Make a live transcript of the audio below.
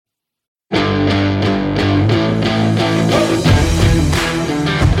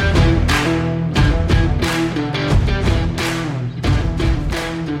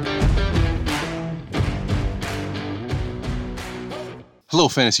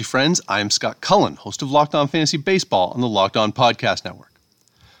fantasy friends. I'm Scott Cullen, host of Locked On Fantasy Baseball on the Locked On Podcast Network.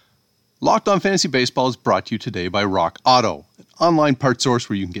 Locked On Fantasy Baseball is brought to you today by Rock Auto, an online parts source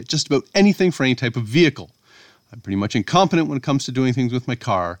where you can get just about anything for any type of vehicle. I'm pretty much incompetent when it comes to doing things with my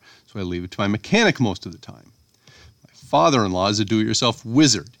car, so I leave it to my mechanic most of the time. My father-in-law is a do-it-yourself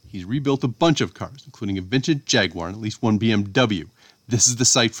wizard. He's rebuilt a bunch of cars, including a vintage Jaguar and at least one BMW. This is the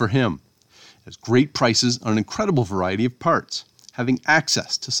site for him. It has great prices on an incredible variety of parts. Having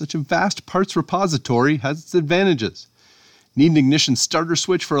access to such a vast parts repository has its advantages. Need an ignition starter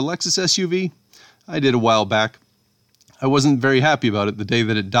switch for a Lexus SUV? I did a while back. I wasn't very happy about it the day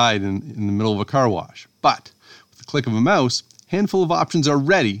that it died in the middle of a car wash. But with the click of a mouse, a handful of options are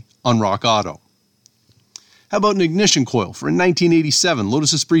ready on Rock Auto. How about an ignition coil for a 1987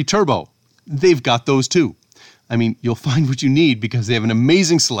 Lotus Esprit Turbo? They've got those too. I mean, you'll find what you need because they have an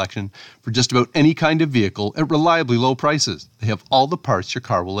amazing selection for just about any kind of vehicle at reliably low prices. They have all the parts your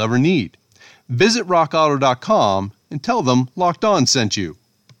car will ever need. Visit rockauto.com and tell them Locked On sent you.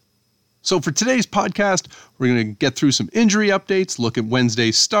 So for today's podcast, we're going to get through some injury updates, look at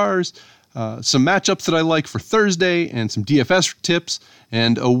Wednesday's stars, some matchups that I like for Thursday, and some DFS tips,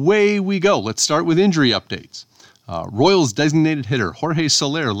 and away we go. Let's start with injury updates. Royals designated hitter Jorge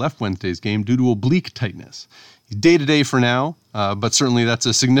Soler left Wednesday's game due to oblique tightness. He's day-to-day for now, but certainly that's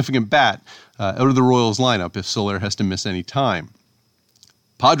a significant bat out of the Royals lineup if Soler has to miss any time.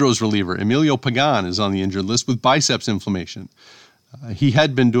 Padres reliever Emilio Pagan is on the injured list with biceps inflammation. He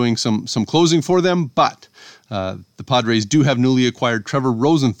had been doing some closing for them, but the Padres do have newly acquired Trevor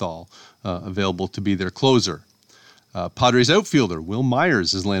Rosenthal available to be their closer. Padres outfielder Will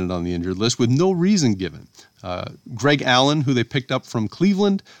Myers has landed on the injured list with no reason given. Greg Allen, who they picked up from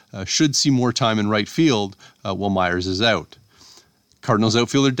Cleveland, should see more time in right field while Myers is out. Cardinals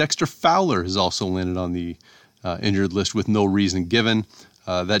outfielder Dexter Fowler has also landed on the injured list with no reason given.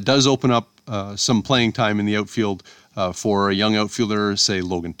 That does open up some playing time in the outfield for a young outfielder, say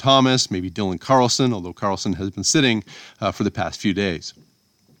Logan Thomas, maybe Dylan Carlson, although Carlson has been sitting for the past few days.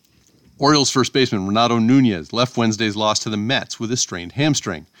 Orioles first baseman Renato Nunez left Wednesday's loss to the Mets with a strained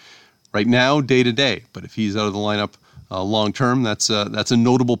hamstring. Right now, day-to-day, but if he's out of the lineup long-term, that's a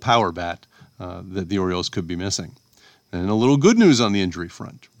notable power bat that the Orioles could be missing. And a little good news on the injury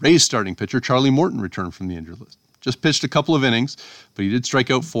front. Rays starting pitcher Charlie Morton returned from the injured list. Just pitched a couple of innings, but he did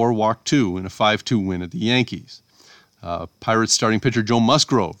strike out 4, walk 2 in a 5-2 win at the Yankees. Pirates starting pitcher Joe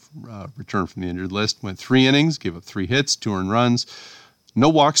Musgrove returned from the injured list, went 3 innings, gave up 3 hits, 2 earned runs. No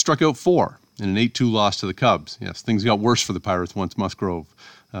walks, struck out 4 in an 8-2 loss to the Cubs. Yes, things got worse for the Pirates once Musgrove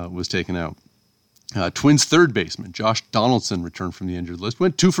was taken out. Twins third baseman Josh Donaldson returned from the injured list,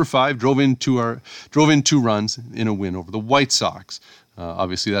 went 2 for 5, drove in 2 runs in a win over the White Sox.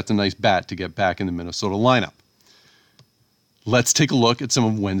 Obviously, that's a nice bat to get back in the Minnesota lineup. Let's take a look at some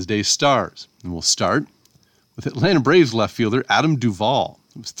of Wednesday's stars, and we'll start with Atlanta Braves left fielder Adam Duvall.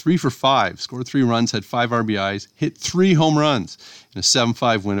 He was 3 for 5, scored 3 runs, had 5 RBIs, hit 3 home runs in a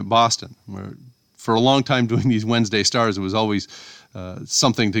 7-5 win at Boston. For a long time doing these Wednesday stars, it was always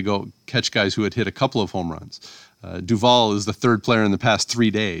something to go catch guys who had hit a couple of home runs. Duvall is the third player in the past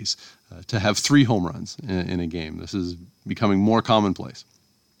 3 days to have 3 home runs in a game. This is becoming more commonplace.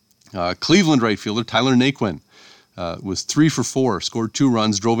 Cleveland right fielder Tyler Naquin was 3 for 4, scored 2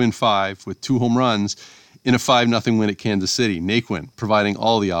 runs, drove in 5 with 2 home runs in a 5-0 win at Kansas City. Naquin providing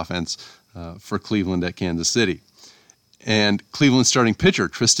all the offense for Cleveland at Kansas City. And Cleveland starting pitcher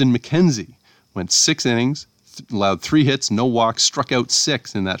Tristan McKenzie went 6 innings, allowed 3 hits, no walks, struck out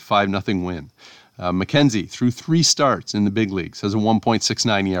 6 in that 5-0 win. McKenzie, through 3 starts in the big leagues, has a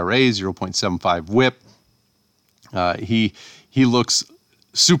 1.69 ERA, 0.75 WHIP. He looks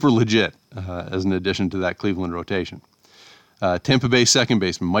super legit as an addition to that Cleveland rotation. Tampa Bay second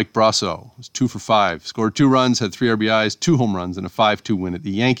baseman Mike Brasso was 2 for 5, scored 2 runs, had 3 RBIs, 2 home runs, and a 5-2 win at the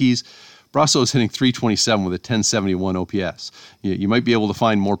Yankees. Brasso is hitting .327 with a 1071 OPS. You might be able to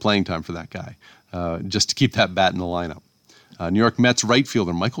find more playing time for that guy, just to keep that bat in the lineup. New York Mets right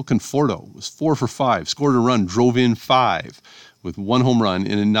fielder Michael Conforto was 4 for 5, scored a run, drove in 5 with 1 home run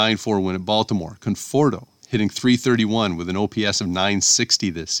in a 9-4 win at Baltimore. Conforto hitting .331 with an OPS of 960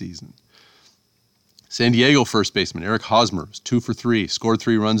 this season. San Diego first baseman Eric Hosmer was 2 for 3, scored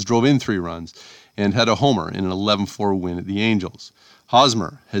 3 runs, drove in 3 runs, and had a homer in an 11-4 win at the Angels.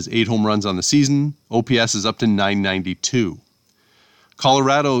 Hosmer has 8 home runs on the season. OPS is up to 992.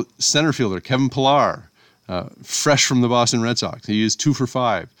 Colorado center fielder Kevin Pillar, fresh from the Boston Red Sox. He is 2 for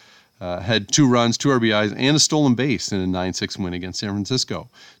 5. Had 2 runs, 2 RBIs, and a stolen base in a 9-6 win against San Francisco.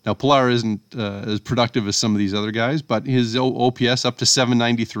 Now, Pillar isn't as productive as some of these other guys, but his OPS up to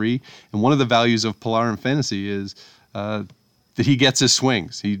 793, and one of the values of Pillar in fantasy is that he gets his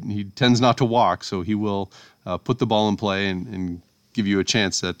swings. He tends not to walk, so he will put the ball in play and give you a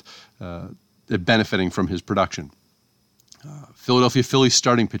chance at benefiting from his production. Philadelphia Phillies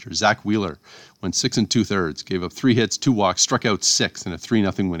starting pitcher Zach Wheeler went 6 2/3, gave up 3 hits, 2 walks, struck out 6 in a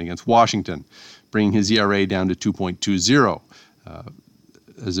 3-0 win against Washington, bringing his ERA down to 2.20.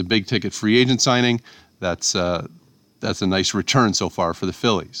 As a big ticket free agent signing, that's a nice return so far for the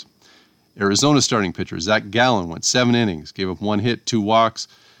Phillies. Arizona starting pitcher Zach Gallen went 7 innings, gave up 1 hit, 2 walks,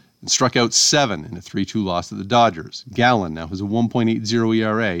 and struck out 7 in a 3-2 loss to the Dodgers. Gallen now has a 1.80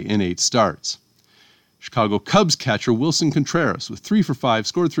 ERA in 8 starts. Chicago Cubs catcher Wilson Contreras with 3 for 5,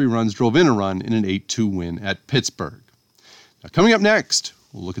 scored 3 runs, drove in a run in an 8-2 win at Pittsburgh. Now coming up next,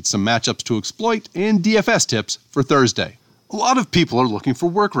 we'll look at some matchups to exploit and DFS tips for Thursday. A lot of people are looking for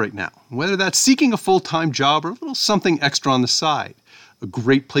work right now, whether that's seeking a full-time job or a little something extra on the side. A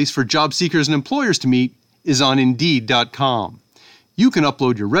great place for job seekers and employers to meet is on Indeed.com. You can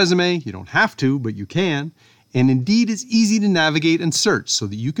upload your resume, you don't have to, but you can, and Indeed is easy to navigate and search so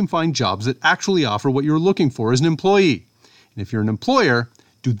that you can find jobs that actually offer what you're looking for as an employee. And if you're an employer,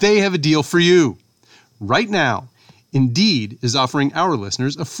 do they have a deal for you? Right now, Indeed is offering our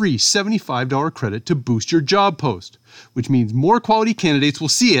listeners a free $75 credit to boost your job post, which means more quality candidates will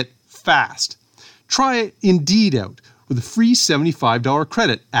see it fast. Try Indeed out with a free $75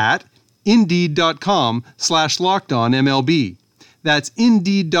 credit at Indeed.com/LockedOnMLB. That's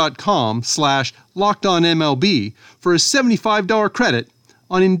Indeed.com/LockedOnMLB for a $75 credit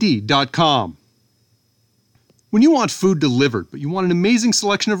on Indeed.com. When you want food delivered, but you want an amazing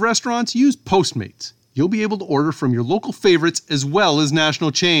selection of restaurants, use Postmates. You'll be able to order from your local favorites as well as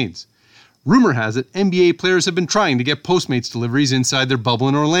national chains. Rumor has it, NBA players have been trying to get Postmates deliveries inside their bubble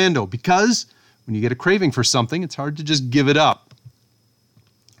in Orlando because when you get a craving for something, it's hard to just give it up.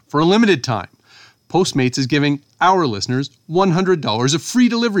 For a limited time, Postmates is giving our listeners $100 of free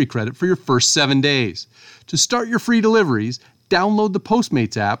delivery credit for your first 7 days. To start your free deliveries, download the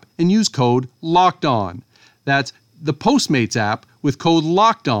Postmates app and use code LOCKEDON. That's the Postmates app with code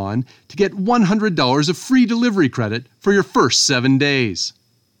LOCKEDON to get $100 of free delivery credit for your first 7 days.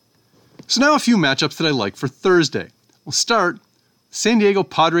 So now a few matchups that I like for Thursday. We'll start with San Diego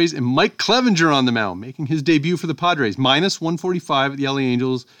Padres and Mike Clevinger on the mound, making his debut for the Padres, minus 145 at the LA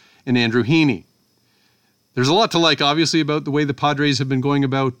Angels and Andrew Heaney. There's a lot to like, obviously, about the way the Padres have been going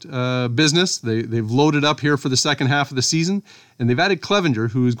about business. They've loaded up here for the second half of the season, and they've added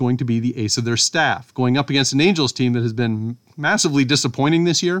Clevinger, who is going to be the ace of their staff, going up against an Angels team that has been massively disappointing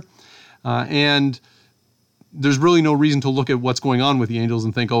this year. And there's really no reason to look at what's going on with the Angels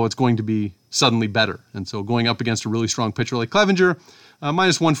and think, oh, it's going to be suddenly better. And so going up against a really strong pitcher like Clevinger,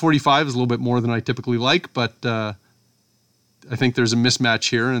 minus 145 is a little bit more than I typically like, but I think there's a mismatch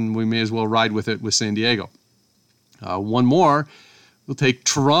here, and we may as well ride with it with San Diego. One more, we'll take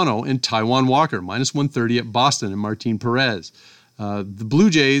Toronto and Taijuan Walker, minus 130 at Boston and Martin Perez. The Blue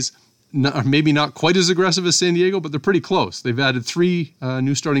Jays are maybe not quite as aggressive as San Diego, but they're pretty close. They've added 3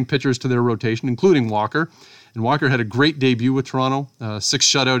 new starting pitchers to their rotation, including Walker. And Walker had a great debut with Toronto, 6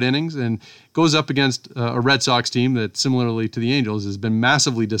 shutout innings, and goes up against a Red Sox team that, similarly to the Angels, has been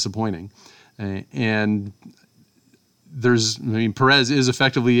massively disappointing. And Perez is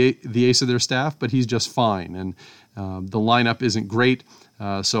effectively the ace of their staff, but he's just fine. And the lineup isn't great.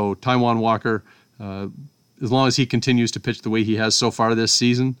 So Taijuan Walker, as long as he continues to pitch the way he has so far this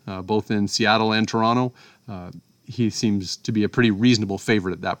season, both in Seattle and Toronto, he seems to be a pretty reasonable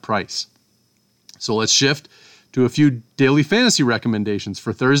favorite at that price. So let's shift to a few daily fantasy recommendations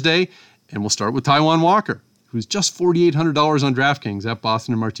for Thursday, and we'll start with Taijuan Walker, who's just $4,800 on DraftKings at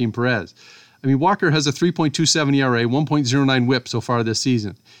Boston and Martin Perez. Walker has a 3.27 ERA, 1.09 whip so far this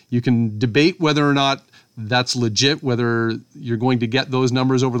season. You can debate whether or not that's legit, whether you're going to get those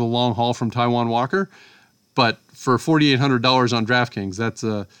numbers over the long haul from Taijuan Walker. But for $4,800 on DraftKings, that's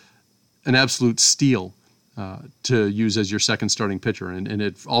an absolute steal to use as your second starting pitcher. And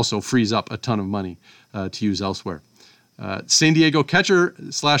it also frees up a ton of money to use elsewhere. San Diego catcher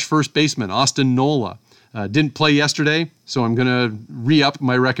 / first baseman Austin Nola didn't play yesterday, so I'm going to re-up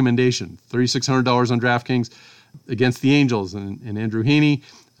my recommendation. $3,600 on DraftKings against the Angels and Andrew Heaney.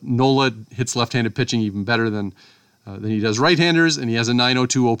 Nola hits left-handed pitching even better than he does right-handers, and he has a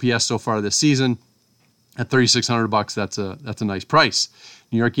 902 OPS so far this season. At $3,600, that's a nice price.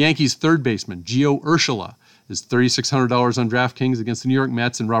 New York Yankees third baseman Gio Urshela is $3,600 on DraftKings against the New York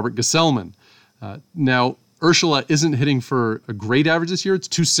Mets and Robert Gesellman. Now, Urshela isn't hitting for a great average this year. It's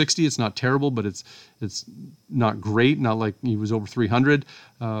 260. It's not terrible, but it's not great. Not like he was over 300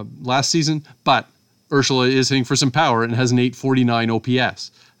 last season. But Urshela is hitting for some power and has an 849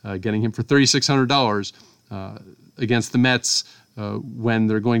 OPS, getting him for $3,600 against the Mets when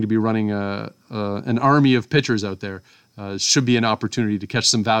they're going to be running an army of pitchers out there. Should be an opportunity to catch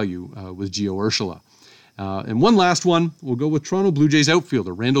some value with Gio Urshela. And one last one, we'll go with Toronto Blue Jays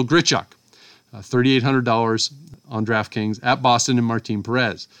outfielder Randal Grichuk, $3,800 on DraftKings at Boston and Martin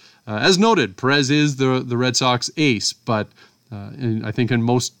Perez. As noted, Perez is the Red Sox ace, but I think in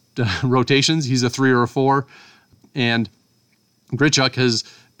most rotations he's a 3 or a 4, and Grichuk has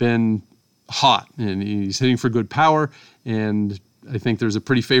been hot, and he's hitting for good power, and I think there's a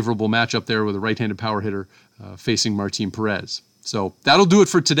pretty favorable matchup there with a right-handed power hitter facing Martin Perez. So that'll do it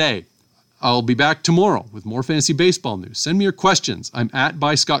for today. I'll be back tomorrow with more fantasy baseball news. Send me your questions. I'm at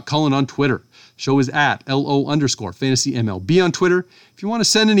by Scott Cullen on Twitter. Show is at LO_FantasyMLB on Twitter. If you want to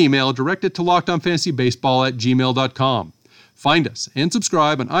send an email, direct it to LockedOnFantasyBaseball@gmail.com. Find us and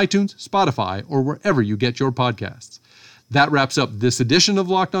subscribe on iTunes, Spotify, or wherever you get your podcasts. That wraps up this edition of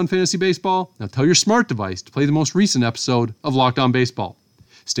Locked On Fantasy Baseball. Now tell your smart device to play the most recent episode of Locked On Baseball.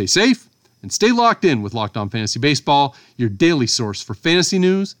 Stay safe and stay locked in with Locked On Fantasy Baseball, your daily source for fantasy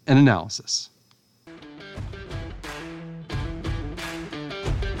news and analysis.